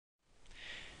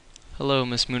Hello,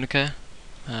 Miss Moonica.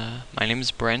 My name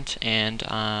is Brent, and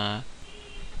my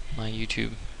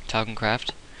YouTube Talking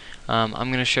Craft. I'm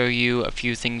going to show you a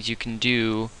few things you can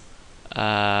do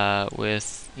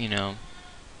with,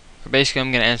 basically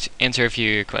I'm going to answer a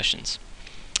few of your questions.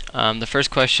 The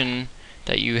first question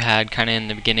that you had kind of in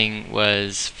the beginning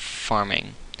was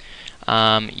farming.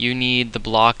 You need the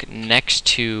block next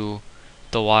to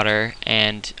the water,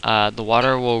 and the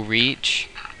water will reach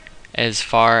as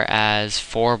far as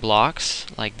 4 blocks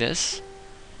like this.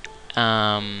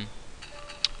 So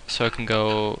it can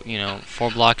go,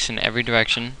 4 blocks in every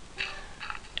direction,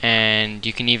 and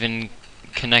you can even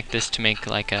connect this to make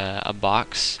like a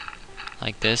box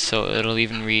like this, so it'll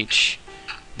even reach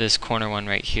this corner one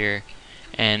right here.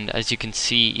 And as you can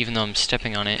see, even though I'm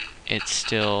stepping on it, it's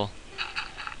still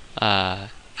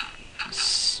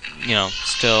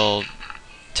still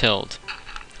tilled.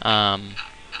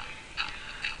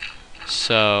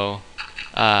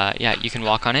 Yeah, you can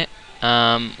walk on it.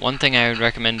 One thing I would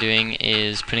recommend doing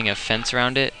is putting a fence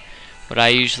around it. What I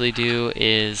usually do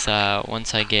is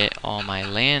once I get all my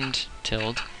land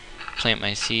tilled, plant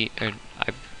my seed.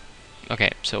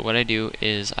 Okay, so what I do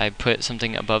is I put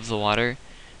something above the water,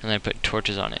 and then I put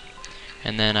torches on it,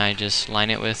 and then I just line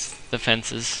it with the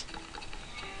fences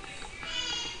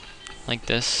like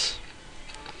this.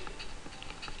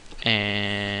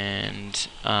 And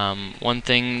one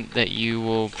thing that you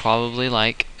will probably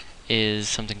like is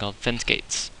something called fence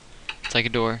gates. It's like a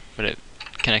door, but it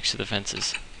connects to the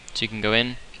fences. So you can go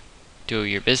in, do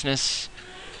your business,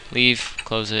 leave,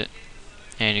 close it,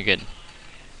 and you're good.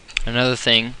 Another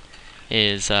thing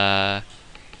is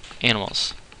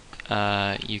animals.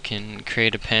 You can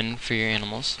create a pen for your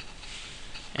animals,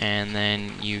 and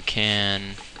then you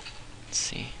can, let's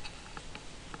see,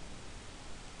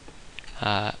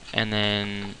 and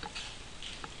then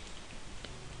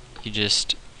you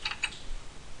just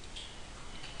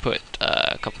put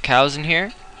a couple cows in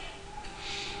here,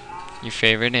 your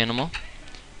favorite animal,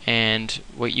 and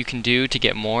what you can do to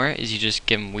get more is you just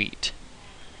give them wheat.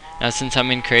 Now since I'm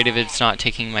in creative, it's not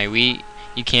taking my wheat.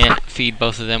 You can't feed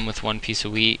both of them with one piece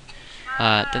of wheat.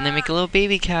 Then they make a little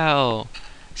baby cow.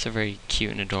 So very cute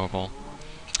and adorable.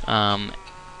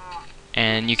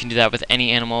 And you can do that with any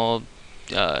animal,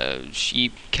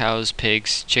 sheep, cows,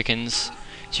 pigs, chickens.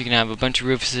 So you can have a bunch of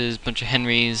Rufuses, a bunch of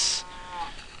Henrys.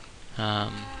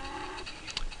 And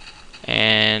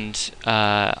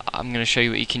I'm going to show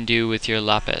you what you can do with your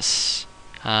lapis.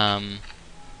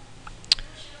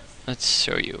 Let's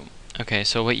show you. Okay,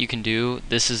 so what you can do,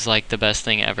 this is like the best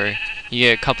thing ever. You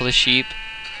get a couple of sheep,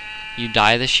 you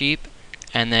dye the sheep,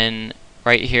 and then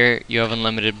right here you have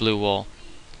unlimited blue wool.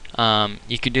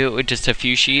 You could do it with just a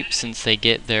few sheep since they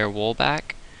get their wool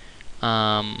back.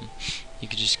 You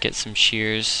could just get some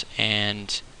shears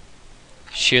and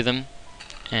shear them,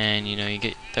 and you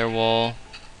get their wool,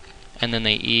 and then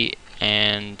they eat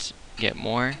and get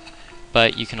more.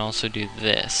 But you can also do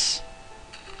this.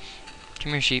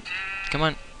 Come here, sheep. Come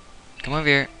on. Come over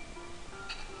here.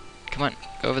 Come on.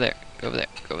 Go over there. Go over there.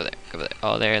 Go over there. Go over there.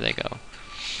 Oh, there they go.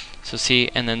 So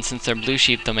see, and then since they're blue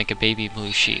sheep, they'll make a baby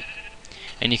blue sheep.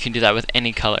 And you can do that with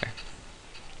any color.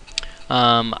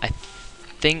 I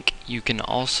think you can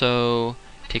also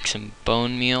take some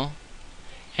bone meal,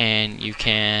 and you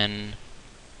can,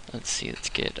 let's see, let's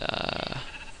get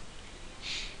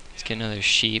another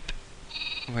sheep.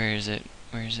 Where is it?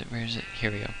 Where is it? Where is it? Here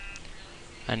we go.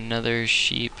 Another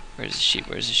sheep. Where's the sheep?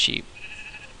 Where's the sheep?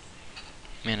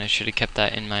 Man, I should have kept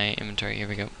that in my inventory. Here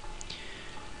we go.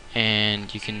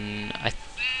 And you can, I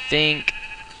think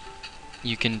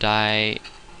you can dye,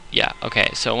 yeah, okay,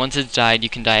 so once it's dyed, you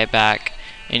can dye it back,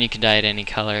 and you can dye it any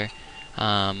color.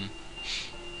 What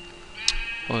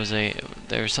was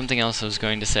there was something else I was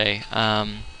going to say.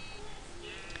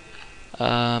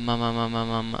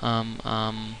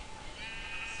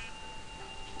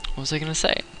 What was I gonna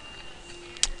say?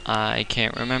 I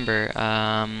can't remember.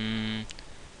 I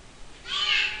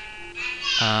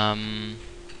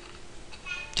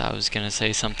was gonna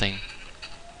say something.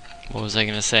 What was I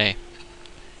gonna say?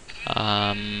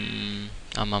 Oh,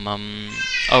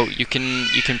 you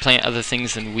can plant other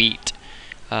things than wheat.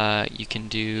 You can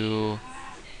do,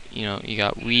 you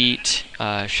got wheat,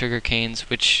 sugar canes,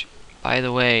 which, by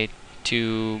the way,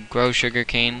 to grow sugar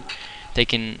cane, they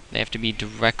have to be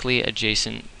directly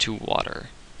adjacent to water,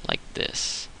 like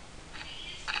this,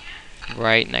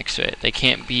 right next to it. They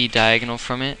can't be diagonal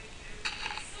from it.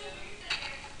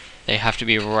 They have to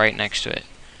be right next to it.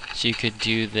 So you could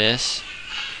do this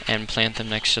and plant them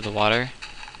next to the water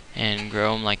and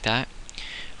grow them like that.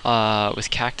 With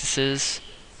cactuses,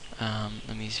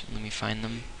 let me find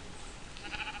them.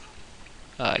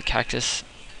 Cactus,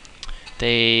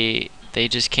 they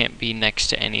just can't be next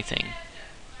to anything.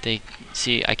 They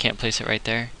see I can't place it right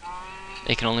there.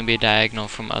 They can only be diagonal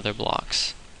from other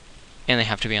blocks, and they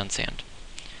have to be on sand.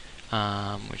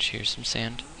 Which here's some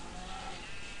sand.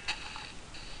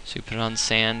 So you put it on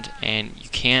sand, and you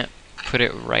can't put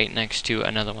it right next to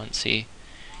another one. See,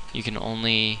 you can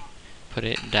only put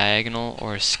it diagonal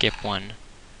or skip one.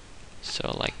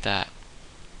 So like that.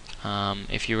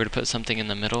 If you were to put something in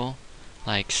the middle,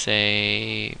 like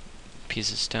say a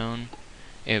piece of stone,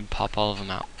 it would pop all of them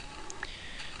out.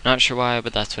 Not sure why,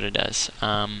 but that's what it does.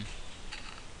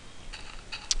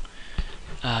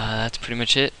 That's pretty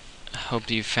much it. Hope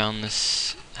you found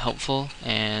this helpful,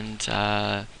 and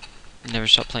never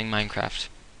stop playing Minecraft.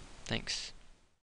 Thanks.